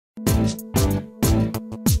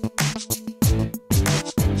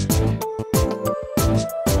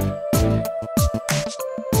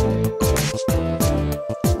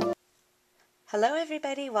Hello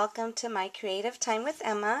everybody, welcome to my Creative Time with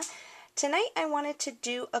Emma. Tonight I wanted to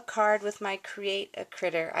do a card with my Create a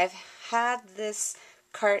Critter. I've had this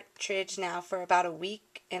cartridge now for about a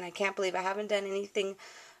week and I can't believe I haven't done anything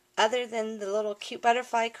other than the little cute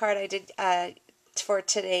butterfly card I did for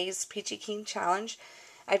today's Peachy Keen Challenge.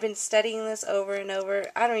 I've been studying this over and over.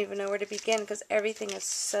 I don't even know where to begin because everything is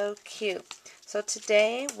so cute. So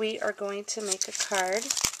today we are going to make a card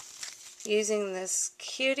using this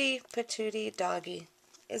cutie patootie doggy.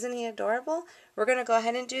 Isn't he adorable? We're going to go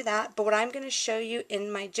ahead and do that, but what I'm going to show you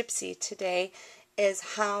in my gypsy today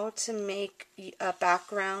is how to make a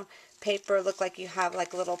background paper look like you have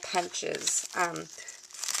like little punches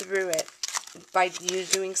through it by you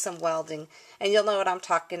doing some welding. And you'll know what I'm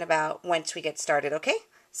talking about once we get started, okay?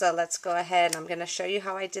 So let's go ahead and I'm going to show you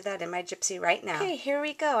how I did that in my gypsy right now. Okay, here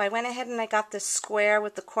we go. I went ahead and I got this square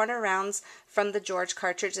with the corner rounds from the George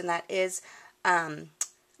cartridge, and that is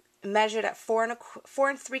measured at 4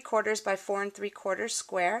 3/4 by 4 3/4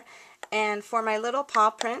 square. And for my little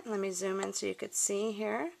paw print, let me zoom in so you could see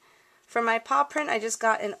here. For my paw print, I just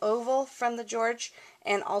got an oval from the George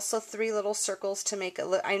and also 3 little circles to make it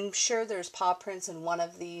look. I'm sure there's paw prints in one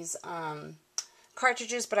of these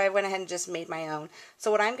cartridges, but I went ahead and just made my own.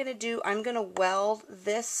 So what I'm going to do, I'm going to weld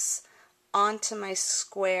this onto my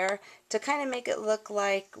square to kind of make it look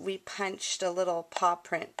like we punched a little paw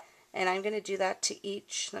print. And I'm going to do that to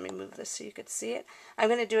each, let me move this so you could see it. I'm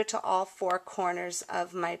going to do it to all 4 corners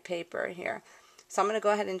of my paper here. So I'm going to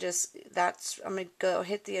go ahead and just, I'm going to go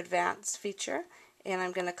hit the advanced feature and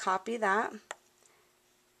I'm going to copy that.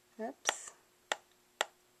 Oops.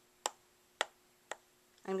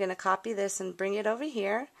 I'm going to copy this and bring it over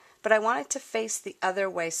here, but I want it to face the other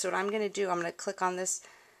way. So what I'm going to do, I'm going to click on this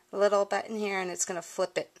little button here and it's going to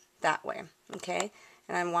flip it that way, okay?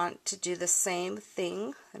 And I want to do the same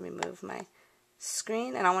thing. Let me move my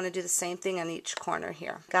screen, and I want to do the same thing on each corner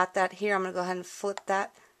here. Got that here. I'm going to go ahead and flip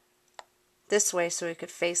that this way so it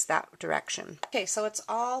could face that direction. Okay, so it's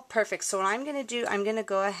all perfect. So what I'm going to do, I'm going to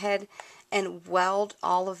go ahead and weld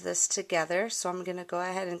all of this together. So I'm going to go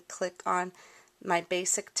ahead and click on my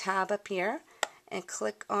basic tab up here and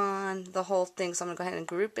click on the whole thing. So I'm going to go ahead and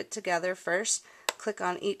group it together first. Click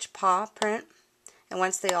on each paw print, and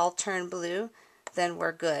once they all turn blue, then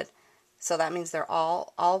we're good. So that means they're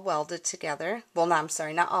all welded together. Well, no, I'm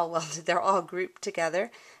sorry, not all welded. They're all grouped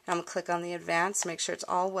together. And I'm going to click on the advanced, make sure it's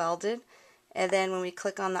all welded. And then when we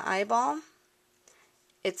click on the eyeball,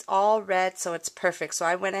 it's all red, so it's perfect. So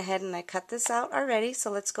I went ahead and I cut this out already,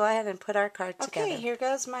 so let's go ahead and put our card together. Okay, here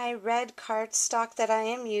goes my red cardstock that I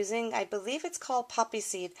am using. I believe it's called Poppy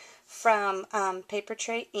Seed from Paper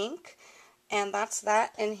Tray Ink. And that's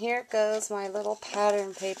that. And here goes my little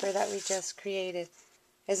pattern paper that we just created.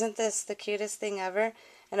 Isn't this the cutest thing ever?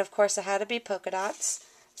 And of course it had to be polka dots.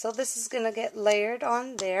 So this is going to get layered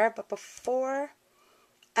on there, but before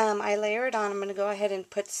I layer it on, I'm going to go ahead and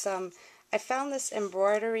put some, I found this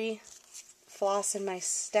embroidery floss in my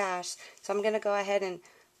stash, so I'm going to go ahead and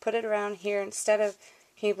put it around here instead of,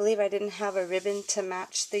 can you believe I didn't have a ribbon to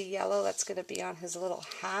match the yellow that's going to be on his little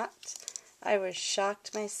hat? I was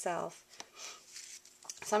shocked myself.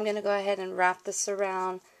 So I'm going to go ahead and wrap this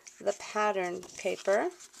around the pattern paper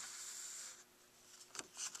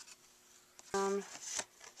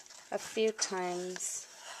a few times.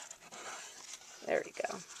 There we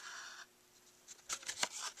go.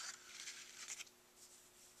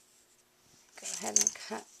 Go ahead and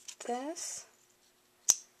cut this.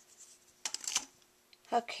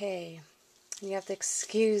 Okay, you have to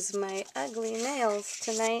excuse my ugly nails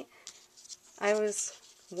tonight. I was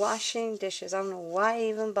washing dishes. I don't know why I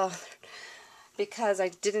even bothered, because I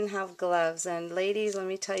didn't have gloves. And ladies, let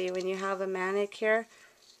me tell you, when you have a manicure,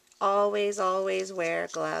 always wear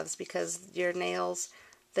gloves, because your nails,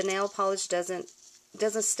 the nail polish doesn't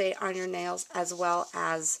stay on your nails as well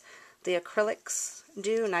as the acrylics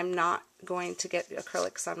do, and I'm not going to get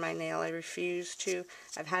acrylics on my nail. I refuse to.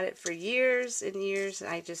 I've had it for years and years, and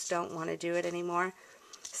I just don't want to do it anymore.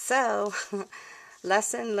 So,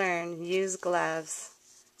 lesson learned, use gloves.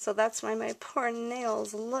 So that's why my poor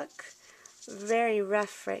nails look very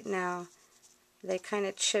rough right now. They kind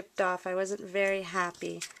of chipped off. I wasn't very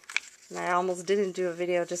happy. And I almost didn't do a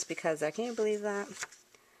video just because. Can you believe that?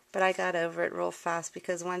 But I got over it real fast,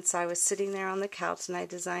 because once I was sitting there on the couch and I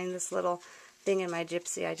designed this little thing in my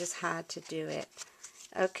gypsy, I just had to do it.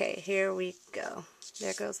 Okay, here we go.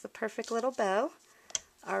 There goes the perfect little bow.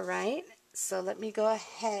 Alright, so let me go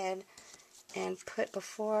ahead and put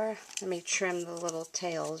before, let me trim the little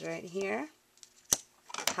tails right here,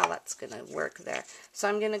 how that's going to work there. So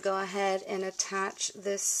I'm going to go ahead and attach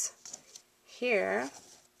this here.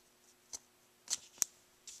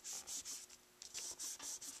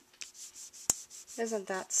 Isn't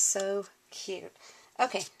that so cute?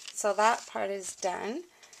 Okay, so that part is done.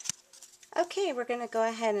 Okay, we're going to go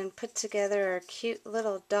ahead and put together our cute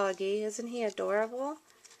little doggy. Isn't he adorable?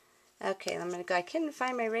 Okay, I'm going to go. I couldn't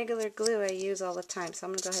find my regular glue I use all the time, so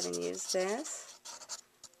I'm going to go ahead and use this.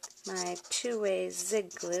 My two-way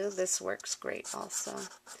zig glue. This works great also.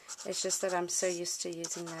 It's just that I'm so used to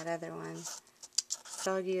using that other one.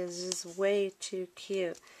 Doggy is just way too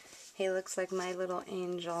cute. He looks like my little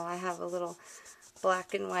angel. I have a little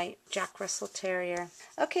black and white Jack Russell Terrier.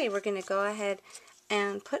 Okay, we're going to go ahead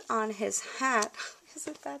and put on his hat.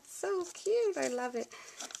 Isn't that so cute? I love it.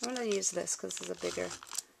 I'm going to use this because this is a bigger.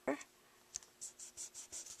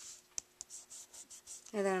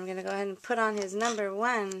 And then I'm going to go ahead and put on his number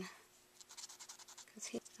 1.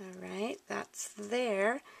 Alright, that's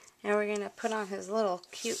there. And we're going to put on his little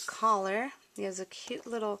cute collar. He has a cute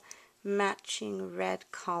little matching red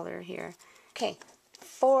collar here. Okay,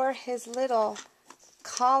 for his little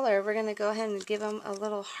collar, we're going to go ahead and give him a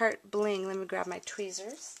little heart bling. Let me grab my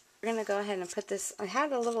tweezers. We're going to go ahead and put this, I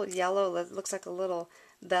had a little yellow that looks like a little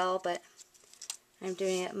bell, but I'm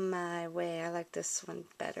doing it my way. I like this one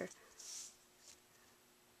better.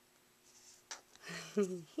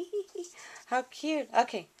 How cute.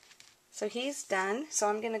 Okay, so he's done. So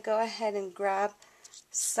I'm going to go ahead and grab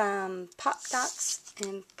some pop dots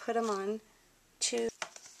and put them on to.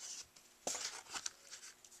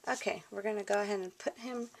 Okay, we're going to go ahead and put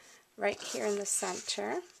him right here in the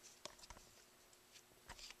center.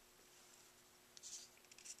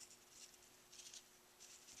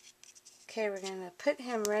 Okay, we're going to put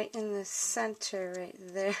him right in the center right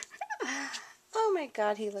there. Oh my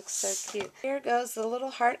god, he looks so cute. Here goes the little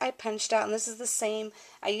heart I punched out, and this is the same,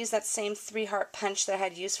 I used that same 3-heart punch that I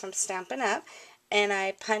had used from Stampin' Up, and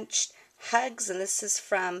I punched hugs, and this is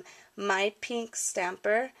from My Pink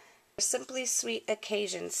Stamper, Simply Sweet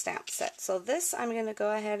Occasion stamp set. So this I'm going to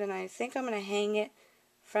go ahead and I think I'm going to hang it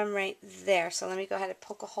from right there. So let me go ahead and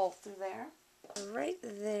poke a hole through there. Right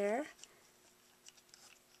there.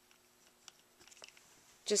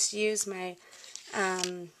 Just use my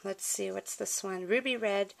let's see, what's this one? Ruby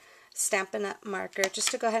Red Stampin' Up marker,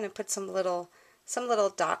 just to go ahead and put some little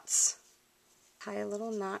dots. Tie a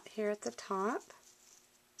little knot here at the top.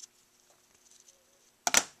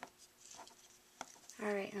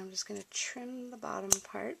 Alright, I'm just going to trim the bottom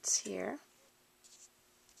parts here.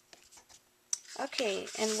 Okay,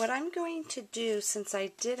 and what I'm going to do, since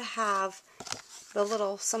I did have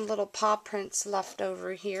some little paw prints left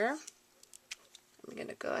over here, I'm going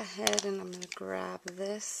to go ahead and I'm going to grab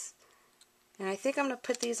this. And I think I'm going to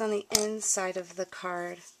put these on the inside of the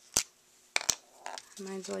card.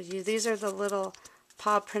 Might as well use. These are the little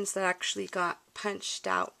paw prints that actually got punched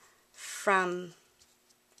out from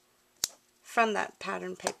that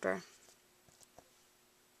pattern paper.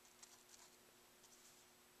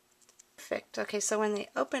 Perfect. Okay, so when they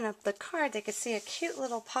open up the card, they can see a cute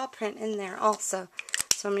little paw print in there also.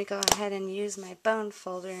 So I'm going to go ahead and use my bone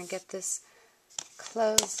folder and get this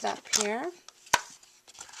closed up here.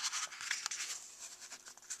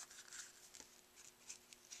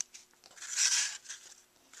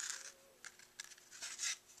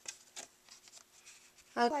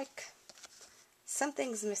 Like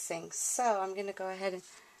something's missing, so I'm going to go ahead and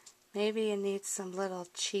maybe it needs some little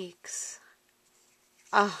cheeks.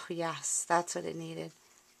 Oh yes, that's what it needed.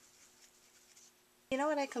 You know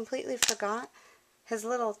what I completely forgot? His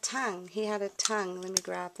little tongue. He had a tongue. Let me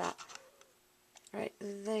grab that. Right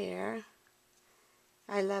there.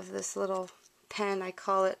 I love this little pen. I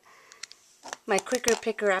call it my quicker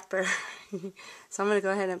picker-upper. So I'm going to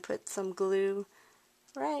go ahead and put some glue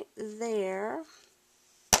right there.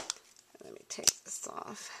 Let me take this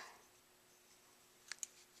off.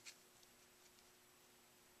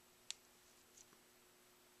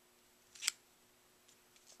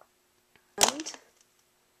 And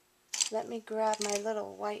let me grab my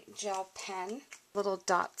little white gel pen. Little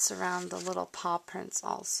dots around the little paw prints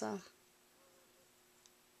also.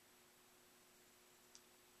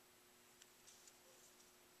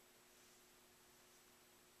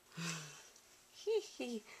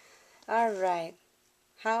 Alright.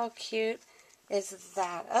 How cute is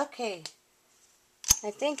that? Okay.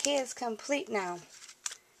 I think he is complete now.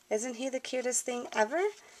 Isn't he the cutest thing ever?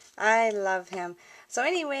 I love him. So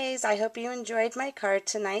anyways, I hope you enjoyed my card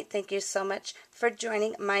tonight. Thank you so much for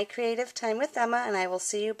joining my creative time with Emma, and I will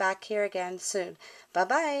see you back here again soon.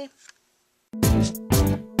 Bye-bye.